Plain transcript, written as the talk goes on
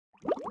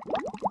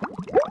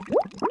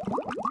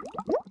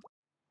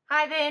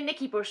Hi there,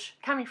 Nikki Bush,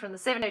 coming from the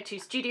 702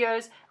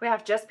 Studios, where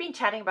I've just been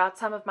chatting about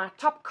some of my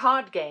top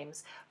card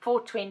games for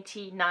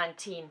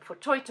 2019, for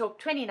Toy Talk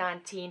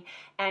 2019,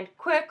 and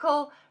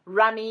Qwirkle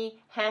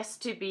Rummy has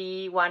to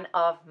be one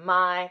of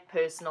my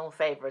personal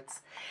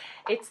favorites.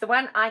 It's the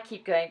one I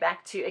keep going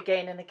back to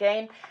again and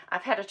again.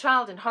 I've had a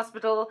child in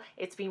hospital.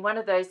 It's been one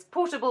of those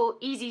portable,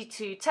 easy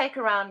to take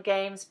around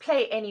games,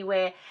 play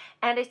anywhere,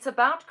 and it's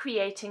about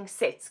creating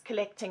sets,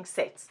 collecting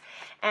sets,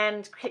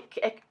 and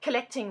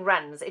collecting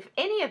runs. If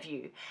any of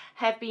you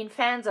have been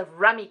fans of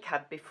Rummy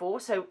Cub before,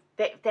 so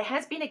there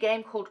has been a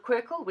game called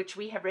Qwirkle, which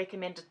we have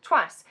recommended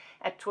twice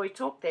at Toy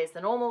Talk. There's the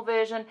normal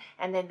version,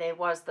 and then there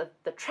was the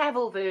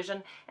travel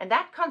version, and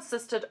that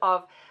consisted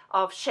of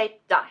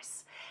shaped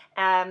dice.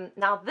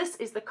 Now this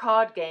is the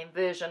card game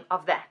version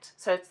of that.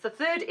 So it's the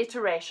third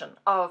iteration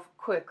of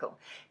Qwirkle,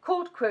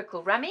 called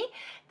Qwirkle Rummy.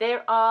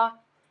 There are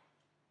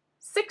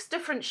 6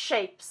 different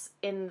shapes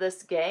in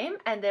this game,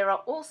 and there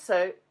are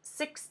also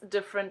 6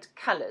 different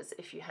colors.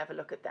 If you have a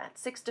look at that,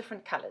 6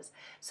 different colors.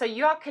 So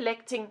you are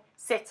collecting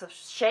sets of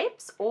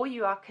shapes, or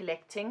you are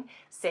collecting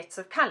sets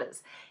of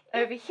colors.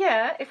 Over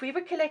here, if we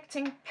were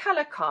collecting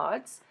color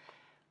cards,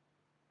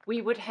 we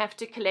would have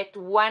to collect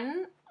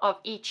one of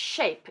each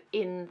shape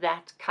in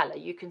that color.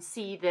 You can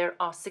see there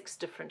are 6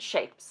 different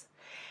shapes.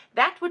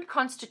 That would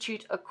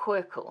constitute a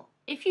Qwirkle.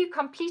 If you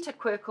complete a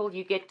Qwirkle,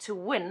 you get to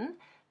win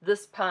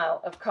this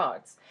pile of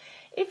cards.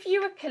 If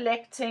you were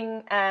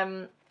collecting,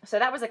 so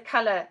that was a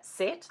color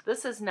set,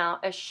 this is now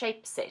a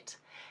shape set,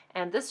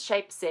 and this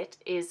shape set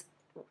is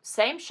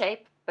same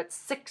shape but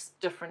 6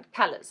 different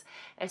colors.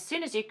 As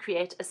soon as you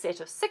create a set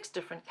of 6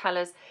 different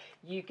colors,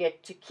 you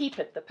get to keep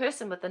it. The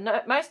person with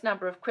the most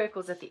number of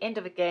Qwirkles at the end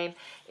of a game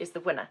is the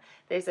winner.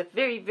 There's a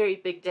very, very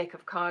big deck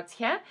of cards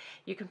here.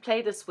 You can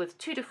play this with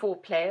 2 to 4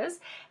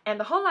 players, and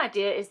the whole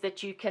idea is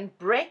that you can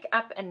break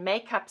up and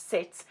make up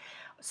sets.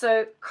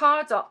 So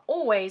cards are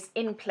always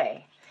in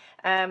play.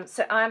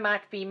 So I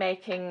might be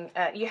making,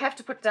 you have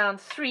to put down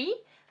 3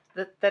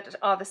 that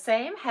are the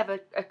same, have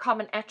a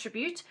common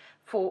attribute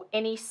for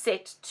any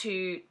set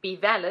to be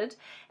valid,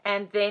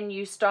 and then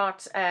you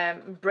start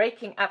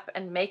breaking up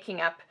and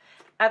making up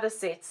other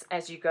sets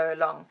as you go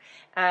along.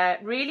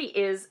 Really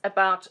is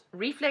about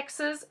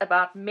reflexes,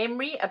 about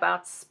memory,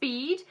 about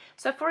speed.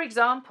 So for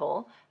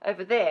example,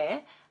 over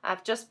there,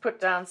 I've just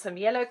put down some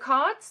yellow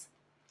cards.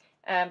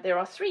 There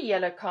are 3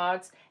 yellow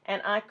cards,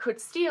 and I could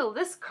steal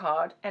this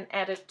card and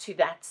add it to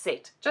that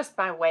set, just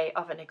by way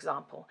of an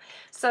example.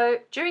 So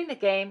during the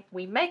game,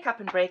 we make up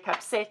and break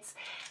up sets,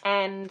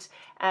 and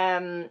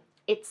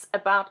it's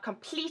about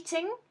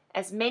completing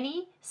as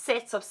many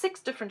sets of 6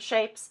 different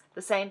shapes,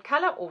 the same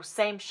color, or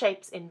same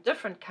shapes in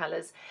different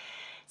colors.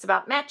 It's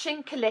about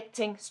matching,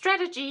 collecting,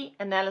 strategy,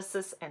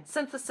 analysis, and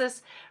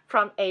synthesis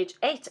from age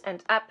 8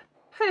 and up.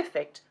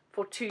 Perfect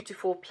for 2 to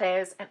 4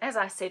 players, and as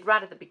I said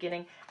right at the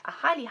beginning, a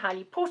highly,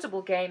 highly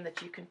portable game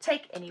that you can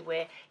take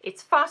anywhere.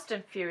 It's fast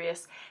and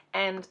furious,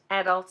 and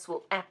adults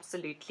will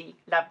absolutely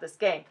love this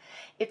game.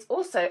 It's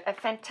also a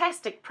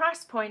fantastic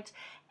price point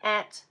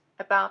at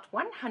about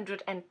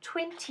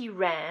 120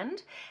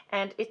 Rand,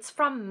 and it's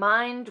from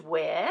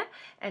Mindware,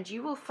 and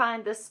you will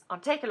find this on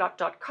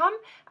takealot.com,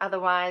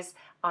 otherwise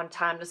on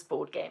Timeless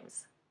Board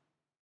Games.